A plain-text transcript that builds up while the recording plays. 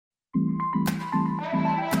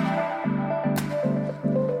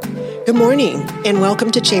Good morning, and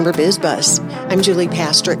welcome to Chamber Biz Buzz. I'm Julie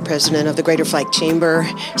Pastrick, president of the Greater Flag Chamber.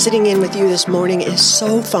 Sitting in with you this morning is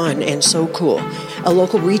so fun and so cool. A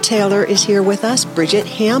local retailer is here with us, Bridgette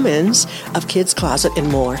Hammons of Kids Closet and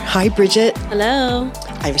More. Hi, Bridgette. Hello.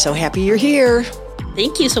 I'm so happy you're here.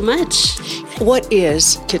 Thank you so much. What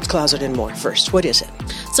is Kids Closet and More first? What is it?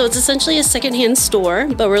 So it's essentially a secondhand store,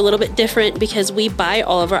 but we're a little bit different because we buy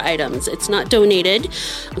all of our items. It's not donated.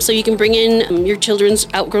 So you can bring in your children's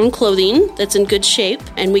outgrown clothing that's in good shape,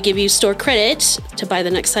 and we give you store credit to buy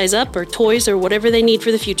the next size up or toys or whatever they need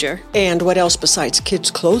for the future. And what else besides kids'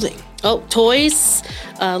 clothing? Oh, toys,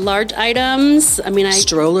 large items.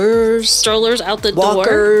 Strollers out the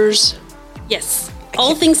walkers. door. Yes.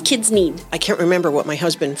 All things kids need. I can't remember what my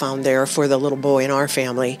husband found there for the little boy in our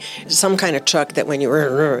family. Some kind of truck that when you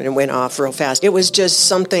and went off real fast. It was just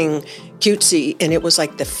something cutesy, and it was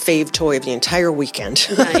like the fave toy of the entire weekend.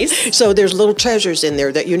 Nice. So there's little treasures in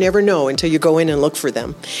there that you never know until you go in and look for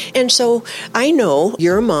them. And so I know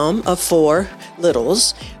you're a mom of 4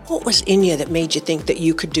 littles. What was in you that made you think that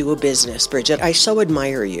you could do a business, Bridgette? I so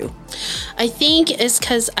admire you. I think it's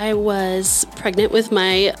because I was pregnant with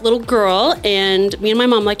my little girl, and me and my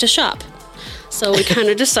mom like to shop. So we kind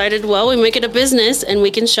of decided, well, we make it a business, and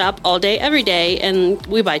we can shop all day, every day, and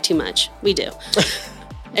we buy too much. We do.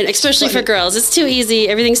 And especially for girls, it's too easy.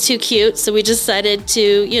 Everything's too cute. So we decided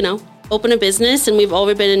to, open a business, and we've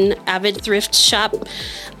always been avid thrift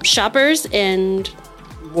shoppers, and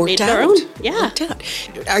Worked made out. our own. Yeah. Worked out.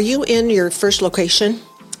 Are you in your first location?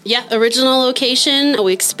 Yeah, original location.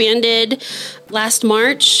 We expanded last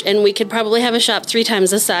March, and we could probably have a shop 3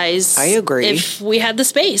 times the size. I agree. If we had the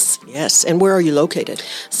space. Yes. And where are you located?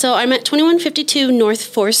 So I'm at 2152 North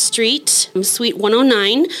 4th Street, Suite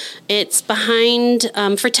 109. It's behind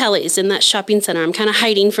Fratelli's in that shopping center. I'm kind of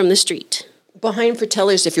hiding from the street. Behind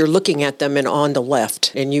Fratelli's, if you're looking at them and on the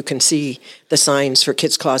left, and you can see the signs for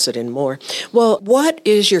Kids Closet and More. Well, what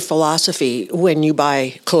is your philosophy when you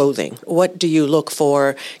buy clothing? What do you look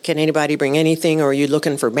for? Can anybody bring anything, or are you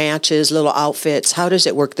looking for matches, little outfits? How does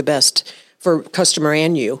it work the best for customer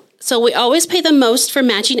and you? So we always pay the most for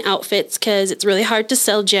matching outfits because it's really hard to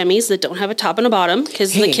sell jammies that don't have a top and a bottom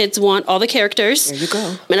because the kids want all the characters. There you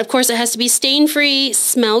go. And of course, it has to be stain-free,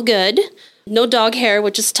 smell good. No dog hair,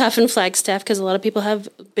 which is tough in Flagstaff because a lot of people have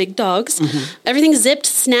big dogs. Mm-hmm. Everything's zipped,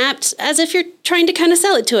 snapped, as if you're trying to kind of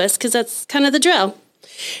sell it to us because that's kind of the drill.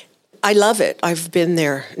 I love it. I've been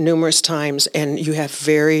there numerous times, and you have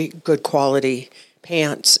very good quality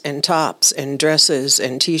pants and tops and dresses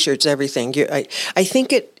and T-shirts, everything. I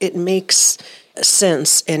think it makes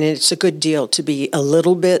sense, and it's a good deal to be a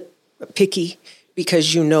little bit picky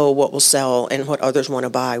because you know what will sell and what others want to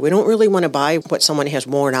buy. We don't really want to buy what someone has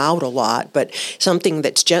worn out a lot, but something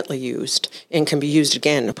that's gently used and can be used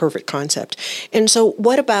again, a perfect concept. And so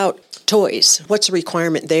what about toys? What's the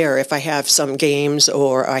requirement there if I have some games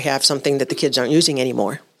or I have something that the kids aren't using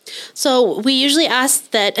anymore? So we usually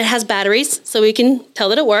ask that it has batteries so we can tell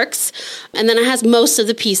that it works. And then it has most of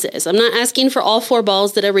the pieces. I'm not asking for all 4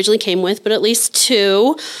 balls that it originally came with, but at least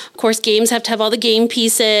 2. Of course, games have to have all the game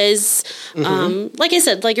pieces. Mm-hmm. Like I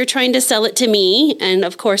said, like you're trying to sell it to me. And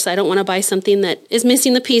of course, I don't want to buy something that is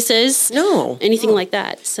missing the pieces. No. Anything like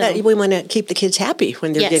that. So we want to keep the kids happy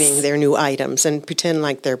when they're Yes. getting their new items and pretend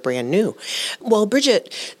like they're brand new. Well,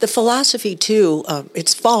 Bridgette, the philosophy too,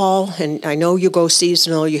 it's fall, and I know you go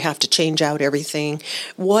seasonal, you have to change out everything.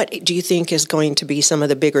 What do you think is going to be some of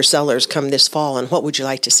the bigger sellers come this fall, and what would you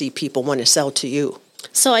like to see people want to sell to you?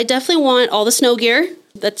 So I definitely want all the snow gear.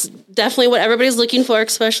 That's definitely what everybody's looking for,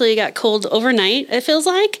 especially it got cold overnight, it feels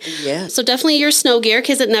like. Yeah. So definitely your snow gear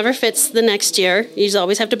because it never fits the next year. You just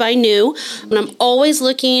always have to buy new. And I'm always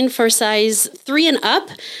looking for size 3 and up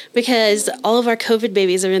because all of our COVID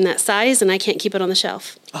babies are in that size and I can't keep it on the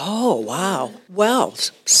shelf. Oh, wow. Well,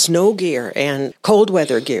 snow gear and cold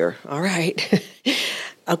weather gear. All right.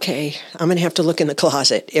 Okay, I'm going to have to look in the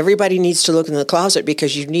closet. Everybody needs to look in the closet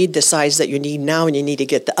because you need the size that you need now, and you need to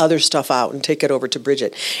get the other stuff out and take it over to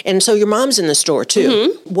Bridgette. And so your mom's in the store, too.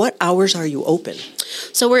 Mm-hmm. What hours are you open?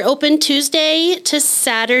 So we're open Tuesday to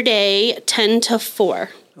Saturday, 10 to 4.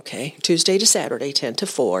 Okay, Tuesday to Saturday, 10 to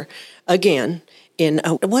 4. Again, in,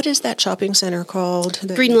 what is that shopping center called?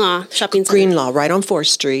 Greenlaw Shopping Center. Greenlaw, right on 4th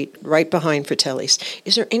Street, right behind Fratelli's.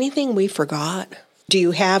 Is there anything we forgot? Do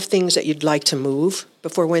you have things that you'd like to move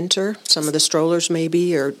before winter? Some of the strollers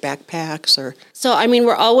maybe, or backpacks, or... So,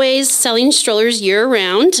 we're always selling strollers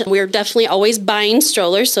year-round. We're definitely always buying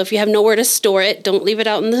strollers. So if you have nowhere to store it, don't leave it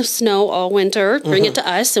out in the snow all winter. Bring it to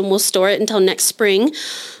us, and we'll store it until next spring.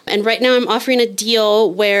 And right now I'm offering a deal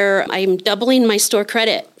where I'm doubling my store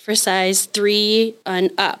credit for size 3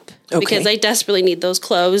 and up. Okay. Because I desperately need those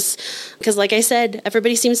clothes. Because like I said,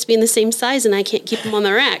 everybody seems to be in the same size and I can't keep them on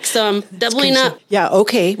the rack. So I'm doubling up. Yeah,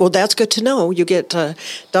 okay. Well, that's good to know. You get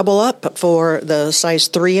double up for the size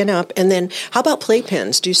 3 and up. And then how about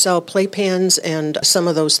playpens? Do you sell playpens and some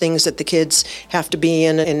of those things that the kids have to be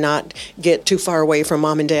in and not get too far away from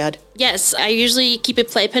mom and dad? Yes, I usually keep a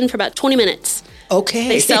playpen for about 20 minutes. Okay.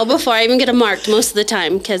 They sell before I even get them marked most of the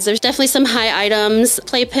time because there's definitely some high items,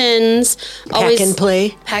 playpens. Pack and play?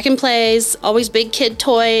 Pack and plays, always big kid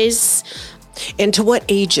toys. And to what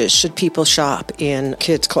ages should people shop in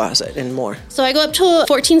Kids Closet and more? So I go up to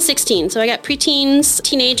 14, 16. So I got preteens,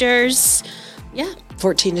 teenagers,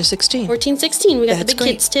 14 to 16. 14, 16. We got That's the big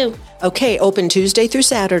great. kids too. Okay, open Tuesday through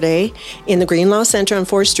Saturday in the Greenlaw Center on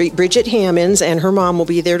 4th Street. Bridgette Hammons and her mom will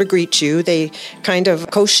be there to greet you. They kind of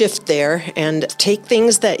co-shift there and take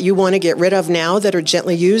things that you want to get rid of now that are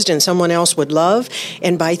gently used and someone else would love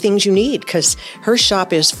and buy things you need because her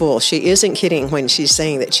shop is full. She isn't kidding when she's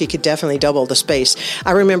saying that she could definitely double the space.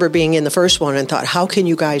 I remember being in the first one and thought, how can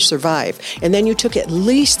you guys survive? And then you took at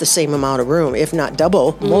least the same amount of room, if not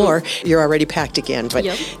double, more. You're already packed again. But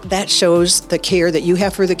that shows the care that you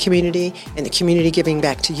have for the community and the community giving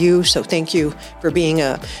back to you. So thank you for being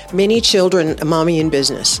a many children mommy in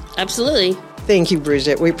business. Absolutely. Thank you,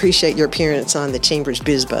 Bridgette. We appreciate your appearance on the Chamber's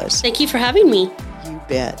Biz Buzz. Thank you for having me. You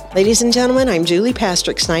bet. Ladies and gentlemen, I'm Julie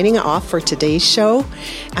Pastrick signing off for today's show.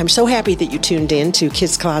 I'm so happy that you tuned in to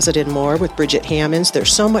Kids Closet and More with Bridgette Hammons.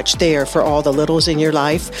 There's so much there for all the littles in your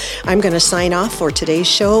life. I'm going to sign off for today's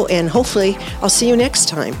show, and hopefully I'll see you next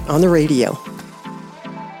time on the radio.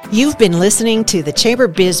 You've been listening to the Chamber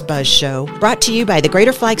Biz Buzz Show, brought to you by the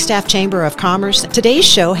Greater Flagstaff Chamber of Commerce. Today's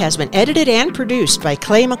show has been edited and produced by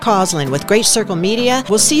Clay McCausland with Great Circle Media.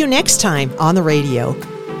 We'll see you next time on the radio.